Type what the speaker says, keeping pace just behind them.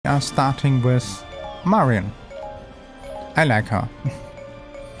are starting with Marion. I like her.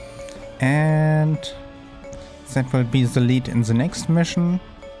 And that will be the lead in the next mission.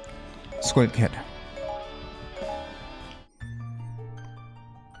 Skull Kid.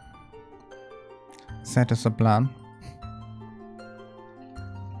 That is the plan.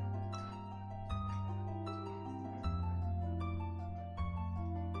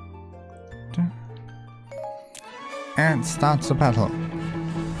 And start the battle.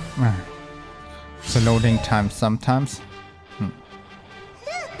 The loading time sometimes.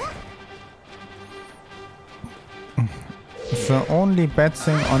 The only bad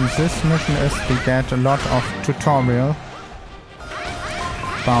thing on this mission is we get a lot of tutorial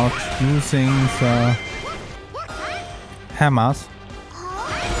about using the hammers.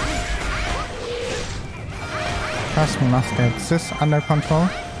 First we must get this under control.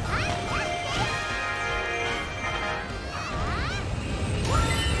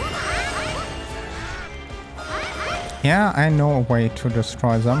 Yeah, I know a way to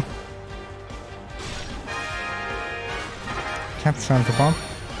destroy them. Capture the bomb.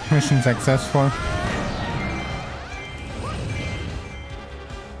 Mission successful.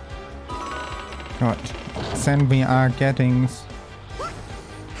 Good. Then we are getting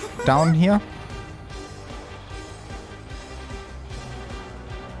down here.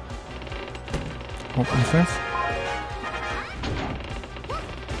 Open this.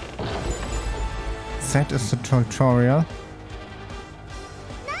 That is the tutorial.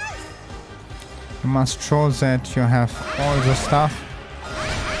 You must show that you have all the stuff.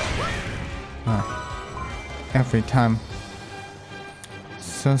 Every time.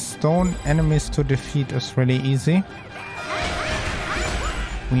 The stone enemies to defeat is really easy.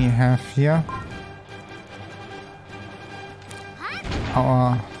 We have here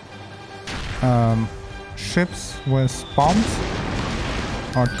our ships with bombs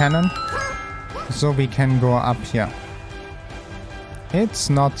or cannon. So we can go up here. It's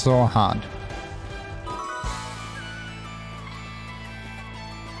not so hard.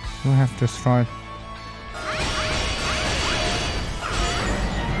 You have destroyed.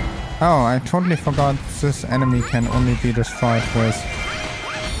 Oh, I totally forgot this enemy can only be destroyed with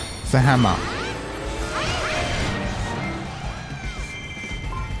the hammer.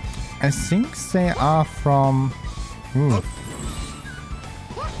 I think they are from... Ooh.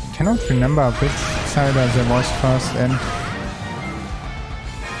 Cannot remember which Zelda there was first in.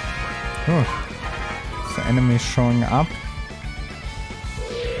 The enemy is showing up.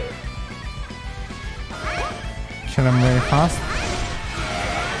 Kill him very fast.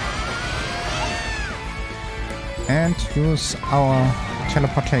 And use our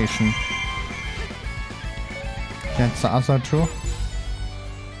teleportation. Get the other two.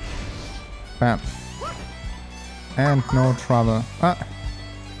 Bam. And no trouble.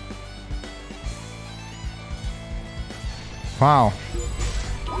 Wow.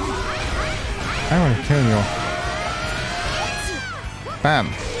 I will kill you. Bam.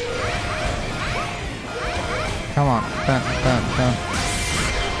 Come on. Bam, bam, bam.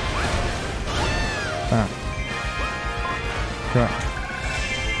 Bam. Good.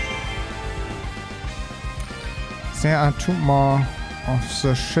 There are two more of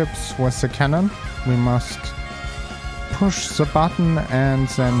the ships with the cannon. We must push the button and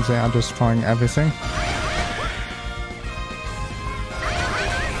then they are destroying everything.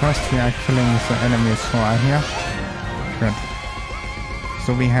 First we are killing the enemies who are here. Good.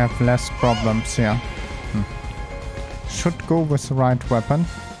 So we have less problems here. Should go with the right weapon.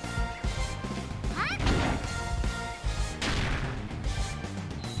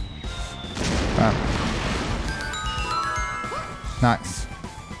 Nice.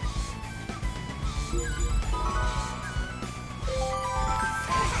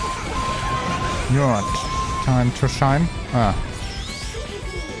 Good. Time to shine.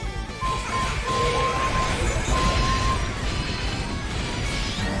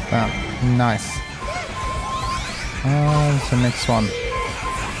 Nice. The next one.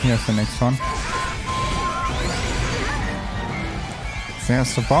 Here's the next one.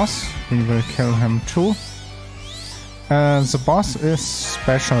 There's the boss. We will kill him too. The boss is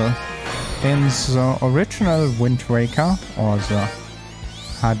special. In the original Wind Waker, or the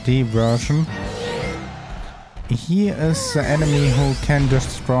HD version, he is the enemy who can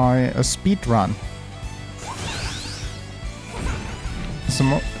destroy a speed run. So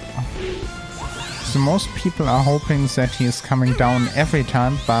most people are hoping that he is coming down every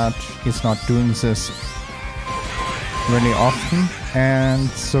time, but he's not doing this really often. And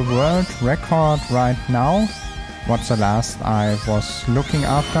the world record right now, what's the last I was looking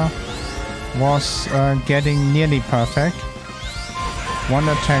after, was getting nearly perfect One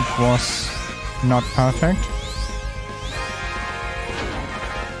attack was not perfect.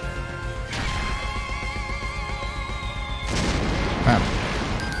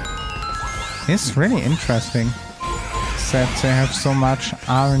 It's really interesting that they have so much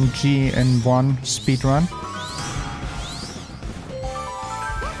RNG in one speedrun.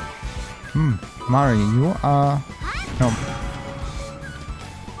 Mario, you are... No.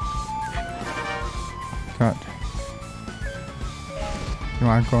 Good. You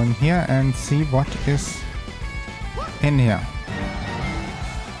are going here and see what is in here.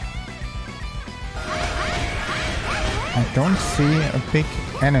 I don't see a big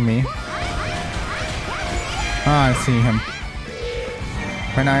enemy. Ah, I see him.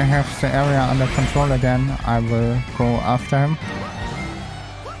 When I have the area under control again, I will go after him.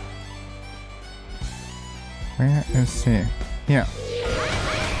 Where is he? Here.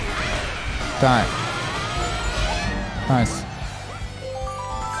 Die. Nice.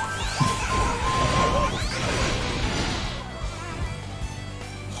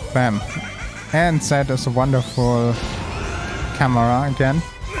 Bam. And that is a wonderful camera again.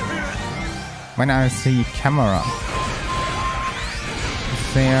 When I see camera,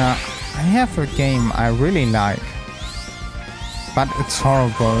 there I have a game I really like, but it's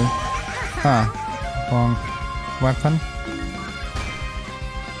horrible. Ah, wrong weapon.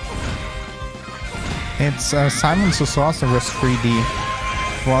 It's Simon the Sorcerer's 3D.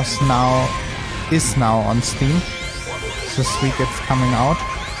 Is now on Steam. This week it's coming out,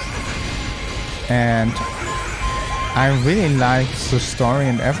 and I really like the story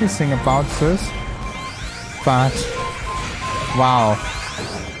and everything about this, but wow,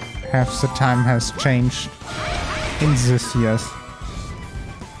 half the time has changed in these years.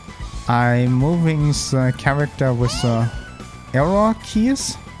 I'm moving the character with the arrow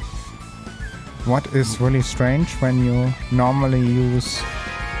keys, what is really strange when you normally use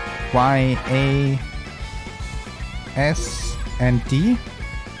Y, A, S and D.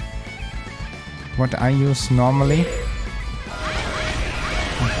 What I use normally.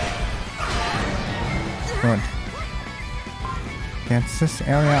 Good. Get this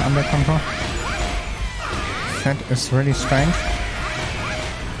area under control. That is really strange.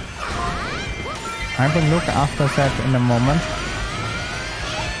 I will look after that in a moment.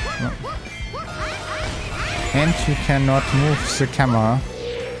 And you cannot move the camera.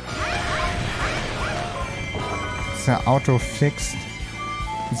 The auto fixed.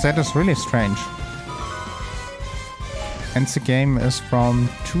 That is really strange. And the game is from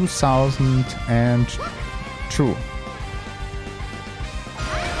 2002.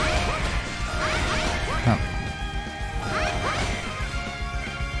 Yeah.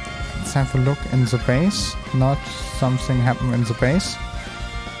 Let's have a look in the base. Not something happened in the base.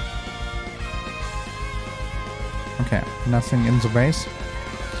 Okay, nothing in the base.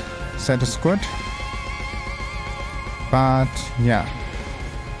 That is good. But yeah.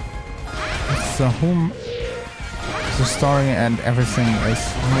 It's the story and everything is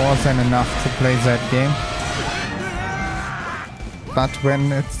more than enough to play that game. But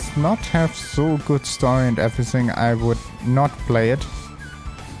when it's not have so good story and everything, I would not play it.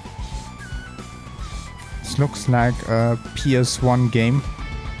 This looks like a PS1 game.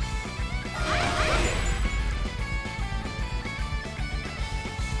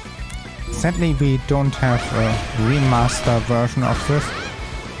 Sadly, we don't have a remaster version of this.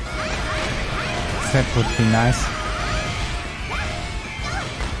 That would be nice.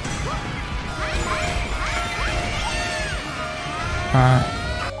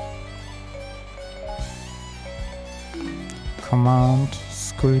 Command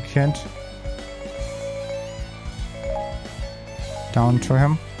Skull Kid. Down to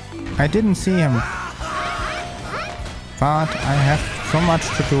him. I didn't see him. But I have so much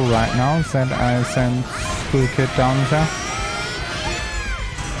to do right now that I sent Skull Kid down there.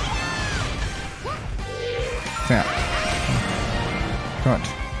 There. Good.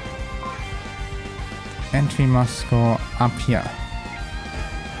 And we must go up here.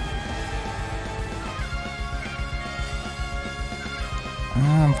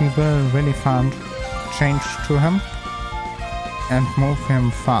 We will really find change to him and move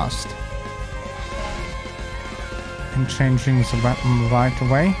him fast. And changing the weapon right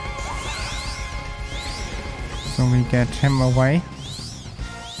away. So we get him away.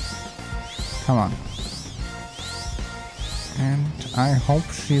 Come on. And I hope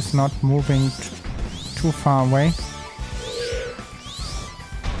she's not moving too far away.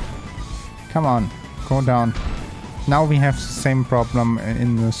 Come on, go down. Now we have the same problem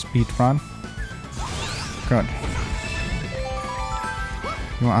in the speed run. Good.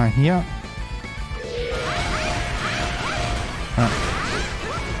 You are here.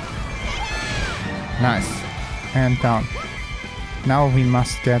 Nice. And down. Now we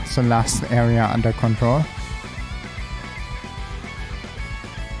must get the last area under control.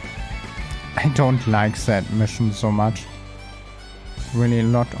 I don't like that mission so much. Really a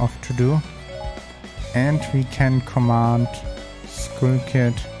lot of to do. And we can command Skull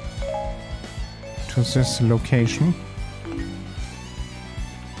Kid to this location.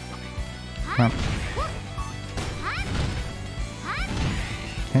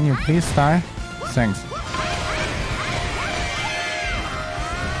 Can you please die? Thanks.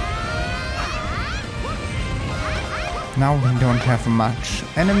 Now we don't have much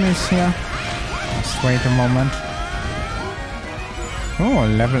enemies here. Just wait a moment. Oh,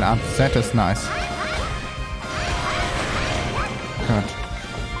 level up. That is nice. Good.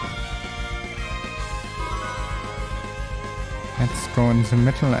 Let's go in the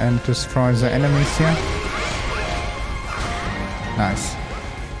middle and destroy the enemies here. Nice.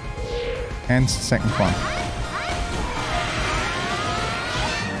 And the second one.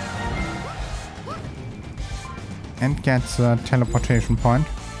 And get the teleportation point.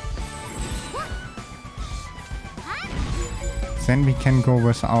 Then we can go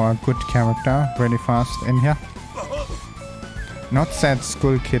with our good character really fast in here. Not that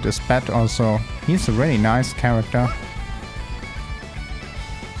Skull Kid is bad also. He's a really nice character.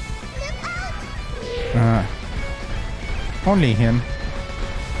 Only him.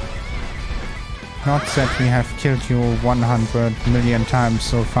 Not that we have killed you 100 million times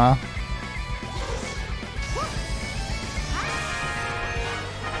so far.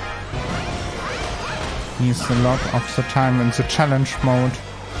 He's a lot of the time in the challenge mode.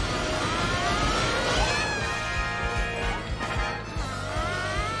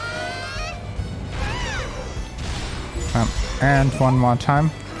 And one more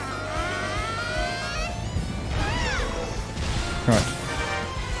time. Good.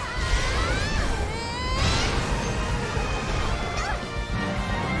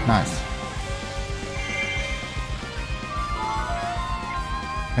 Nice.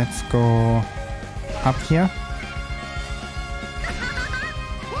 Let's go up here.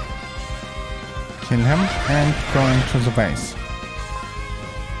 Kill him and go into the base.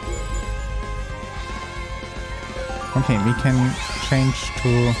 Okay, we can change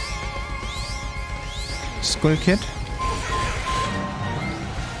to Skull Kid.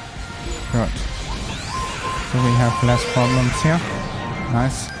 Good. So we have less problems here.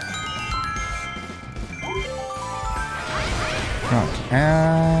 Nice. Good.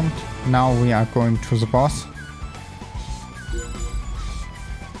 And now we are going to the boss.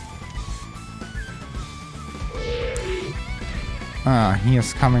 He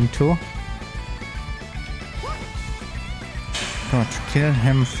is coming too. Good. Kill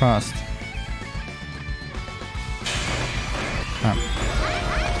him first.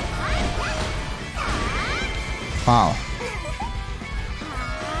 Wow.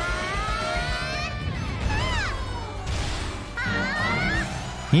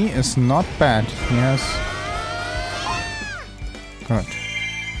 He is not bad. Yes. Good.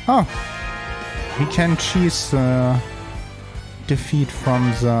 Oh. We can choose defeat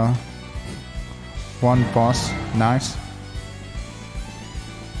from the one boss. Nice.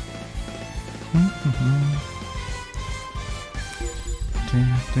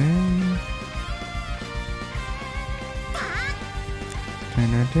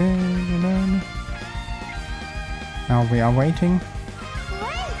 Now we are waiting.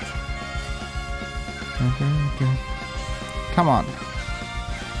 Come on.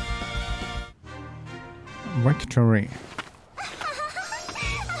 Victory.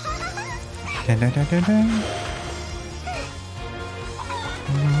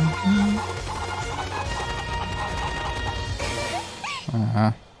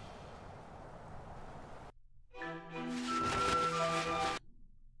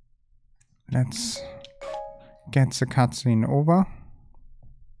 Let's get the cutscene over.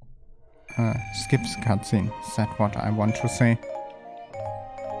 Skip the cutscene. Is that what I want to say?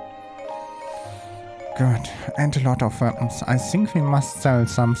 Good. And a lot of weapons. I think we must sell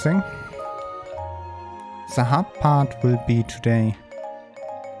something. The hard part will be today.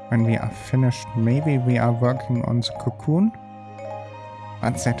 When we are finished, maybe we are working on the cocoon.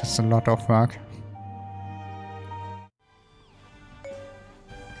 But that is a lot of work.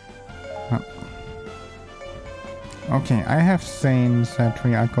 Okay, I have seen that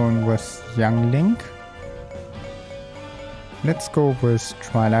we are going with Young Link. Let's go with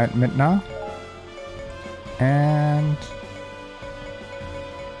Twilight Midna. And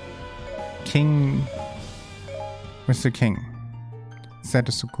King with the King. That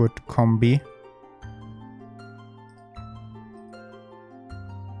is a good combi.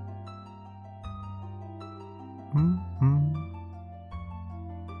 Good,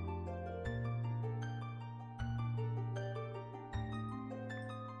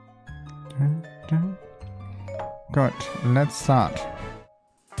 let's start.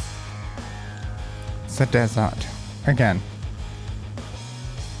 The desert. Again.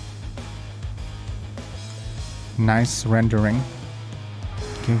 Nice rendering.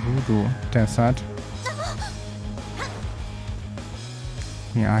 Gerudo Desert.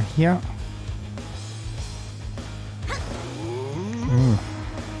 We are here. Ooh.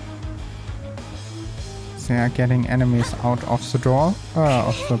 They are getting enemies out of the door,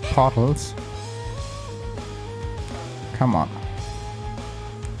 of the portals. Come on.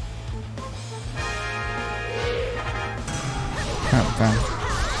 Help them.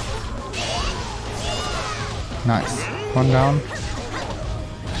 Nice. One down.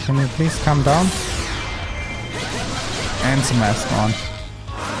 Can you please come down? And the mask on.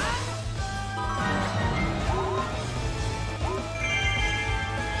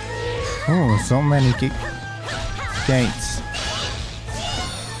 Oh, so many gates.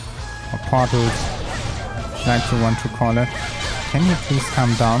 Or portals, like you want to call it. Can you please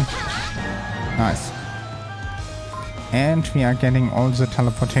come down? Nice. And we are getting all the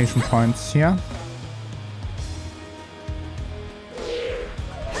teleportation points here.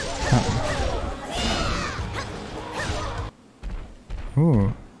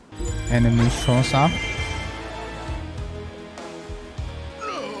 Ooh. Enemy shows up.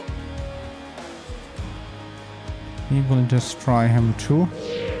 We will destroy him too.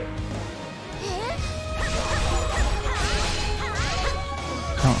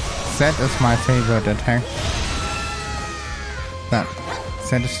 Oh, that is my favorite attack. That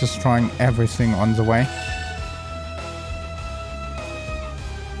is destroying everything on the way.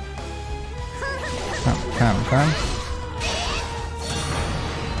 Come.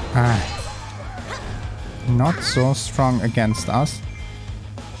 Not so strong against us.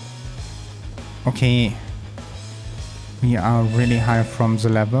 Okay. We are really high from the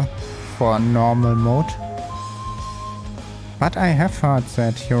level for normal mode. But I have heard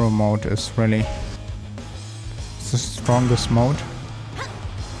that hero mode is really the strongest mode.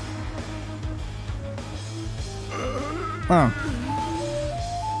 Oh.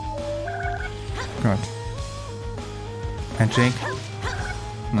 Good. Magic.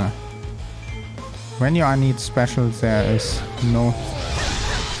 No. When you need special, there is no...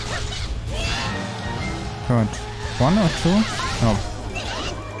 Good. One or two? No.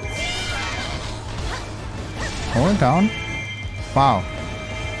 Hold down. Wow.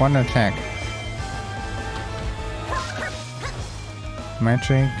 One attack.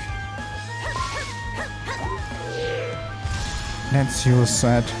 Magic. Let's use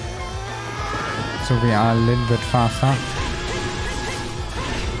that. So we are a little bit faster.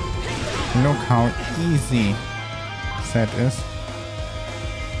 Look how easy that is.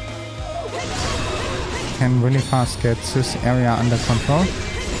 Can really fast get this area under control.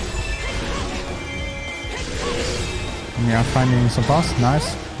 We are finding the boss,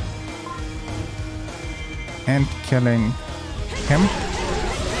 nice. And killing him.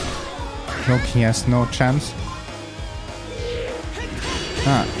 Look, he has no chance.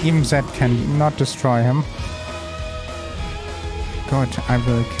 Even that cannot destroy him. Good, I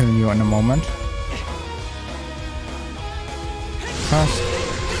will kill you in a moment. First,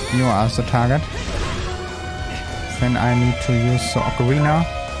 you are the target. Then I need to use the ocarina.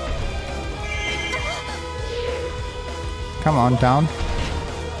 Come on, down.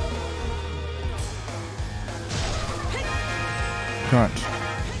 Good.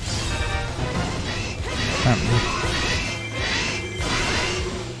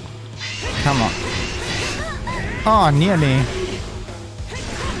 Come on. Oh, nearly.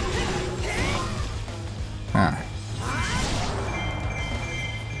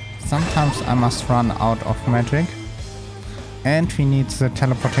 Sometimes I must run out of magic. And we need the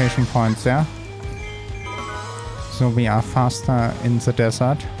teleportation points there. So we are faster in the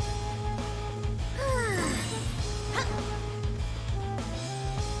desert.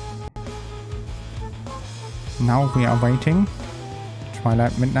 Now we are waiting.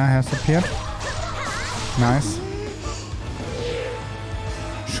 Twilight Midnight has appeared. Nice.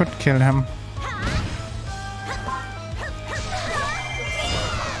 Should kill him.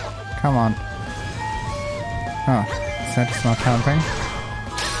 Come on. Oh, that is not helping.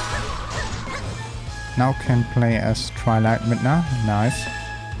 Now can play as Twilight Midnight. Nice.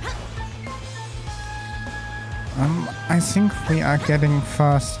 I think we are getting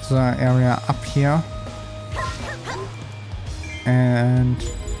first the area up here. And...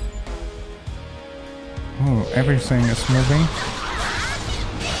 oh, everything is moving.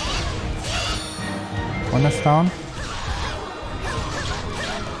 One is down.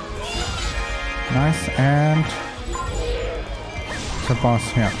 Nice, and the boss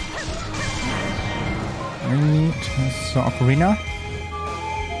here. We need the ocarina.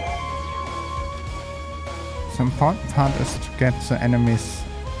 The important part is to get the enemies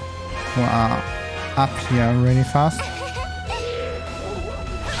who are up here really fast.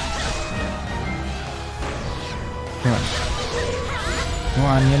 Good. You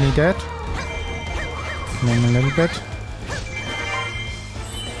are nearly dead. Playing a little bit.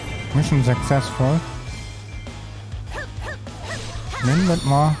 Mission successful. A little bit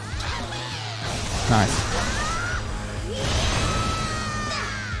more. Nice.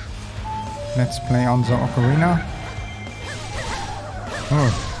 Let's play on the ocarina.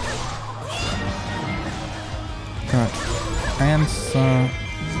 Oh. Good. And the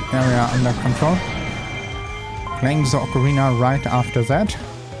area under control. Playing the ocarina right after that.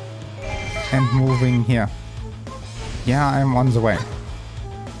 And moving here. Yeah, I'm on the way.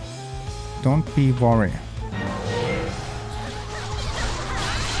 Don't be worried.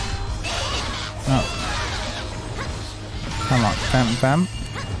 Oh. Come on, bam, bam.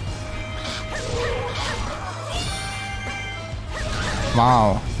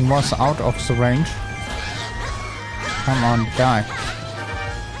 Wow, he was out of the range. Come on, die.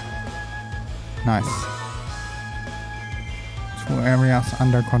 Nice. 2 areas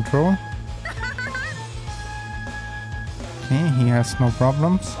under control. Okay, he has no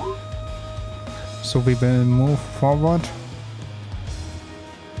problems. So we will move forward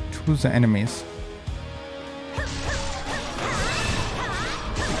to the enemies.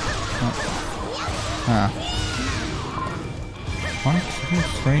 Ah. 1, 2,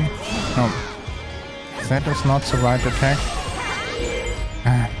 3. No. That is not the right attack.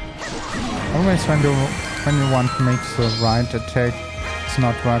 Always when you want to make the right attack, it's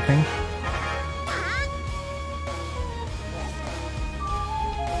not working.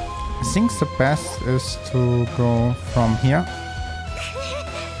 I think the best is to go from here.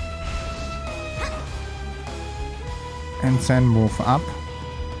 And then move up.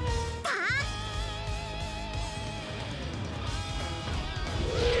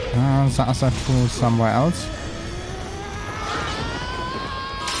 The other 2 somewhere else.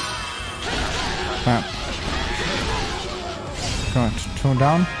 Good, 2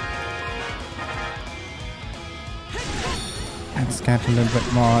 down. Let's get a little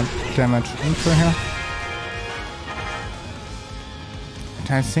bit more damage into here.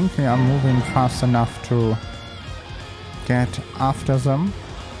 And I think we are moving fast enough to get after them.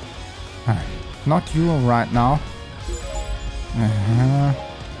 Not you right now.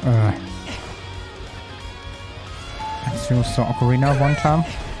 Let's use the ocarina one time.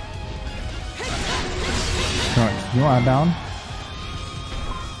 Good, you are down.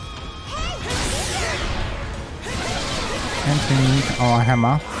 And we need our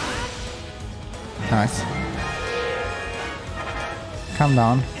hammer. Nice. Come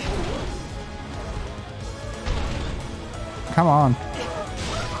down. Come on.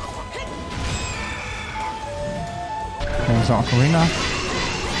 There's the ocarina.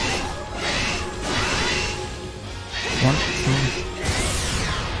 1,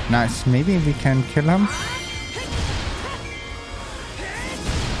 2. Nice. Maybe we can kill him.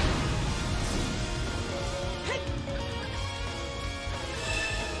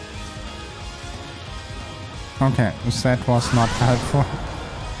 Okay, that was not helpful.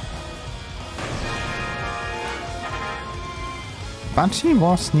 But he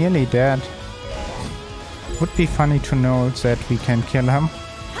was nearly dead. Would be funny to know that we can kill him.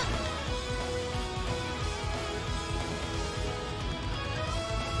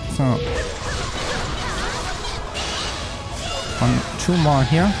 So 1, 2 more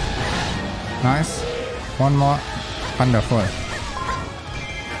here. Nice. 1 more. Wonderful.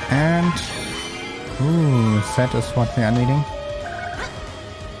 And ooh, that is what we are needing.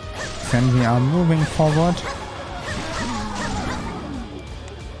 Then we are moving forward.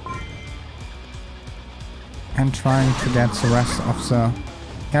 And trying to get the rest of the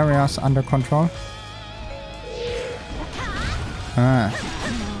areas under control.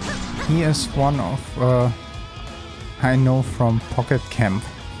 He is one of I know from Pocket Camp.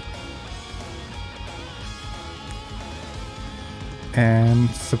 And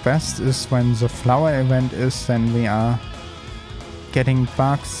the best is when the flower event is, then we are getting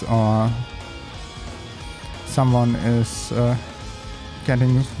bugs or someone is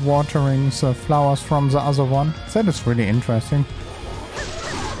watering the flowers from the other one. That is really interesting.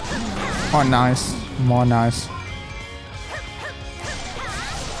 Oh, nice. More nice.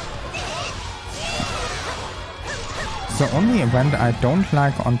 The only event I don't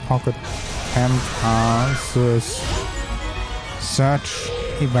like on Pocket attempt this search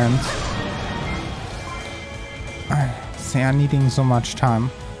event. They are needing so much time.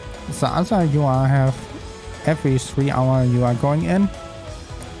 The other you have every 3 hours you are going in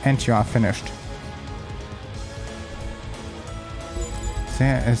and you are finished.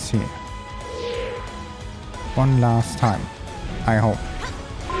 There is he. One last time, I hope.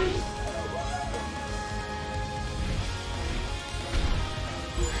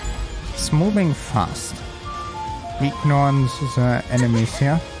 It's moving fast. We ignore the enemies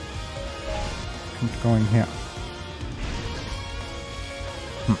here. And going here.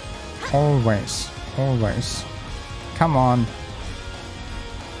 Always, always. Come on.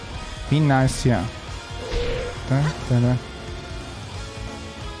 Be nice here.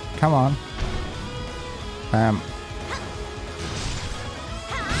 Come on. Bam.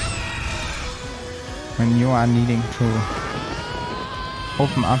 When you are needing to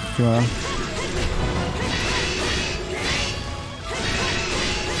open up your...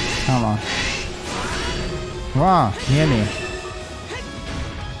 Come on. Wow, nearly.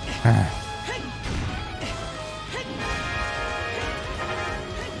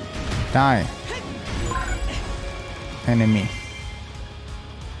 Die. Enemy.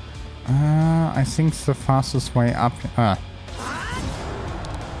 I think the fastest way up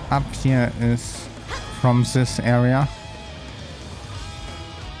here is from this area.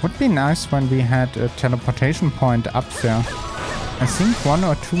 Would be nice when we had a teleportation point up there. I think 1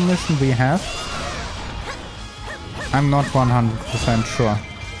 or 2 missions we have. I'm not 100% sure.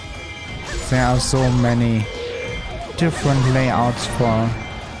 There are so many different layouts for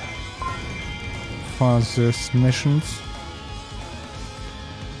these missions.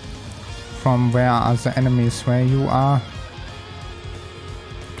 From where are the enemies, where you are.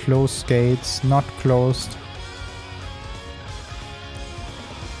 Closed gates, not closed.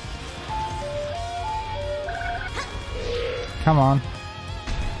 Come on.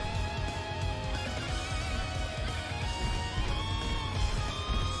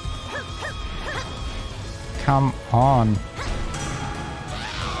 Come on.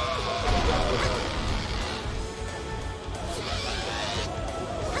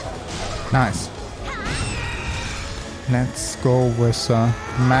 Nice. Let's go with a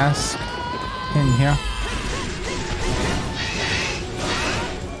mask in here.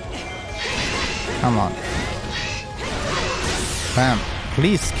 Come on. Bam.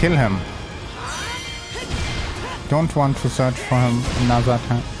 Please kill him. Don't want to search for him another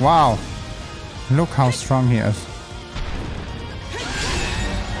time. Wow. Look how strong he is.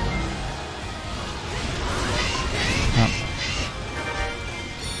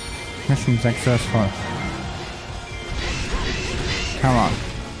 Mission successful. Come on.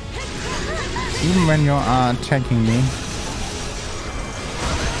 Even when you are attacking me.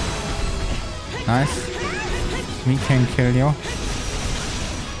 Nice. We can kill you.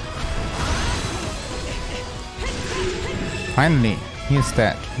 Finally, he is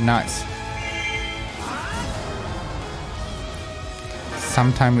dead. Nice.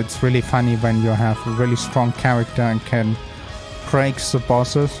 Sometimes it's really funny when you have a really strong character and can break the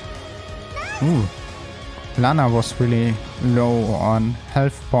bosses. Ooh. Lana was really low on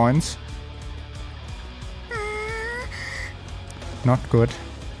health points. Not good.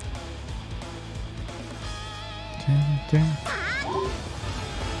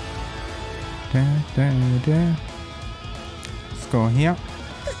 Let's go here.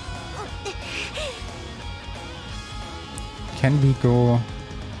 Can we go?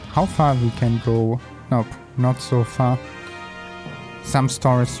 How far we can go? Nope, not so far. Some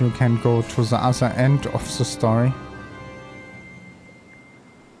stories you can go to the other end of the story.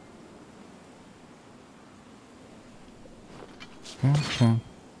 Okay.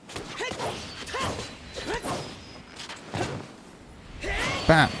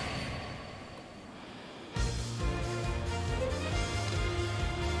 Bam!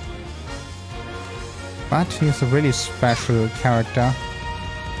 But he's a really special character.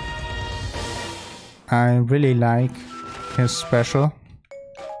 I really like his special.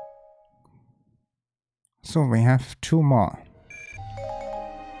 So we have 2 more.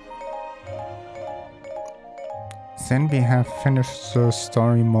 Then we have finished the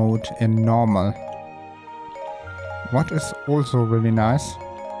story mode in normal. What is also really nice.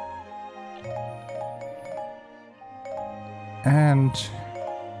 And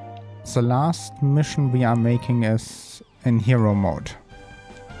the last mission we are making is in hero mode.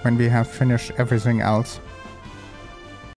 When we have finished everything else.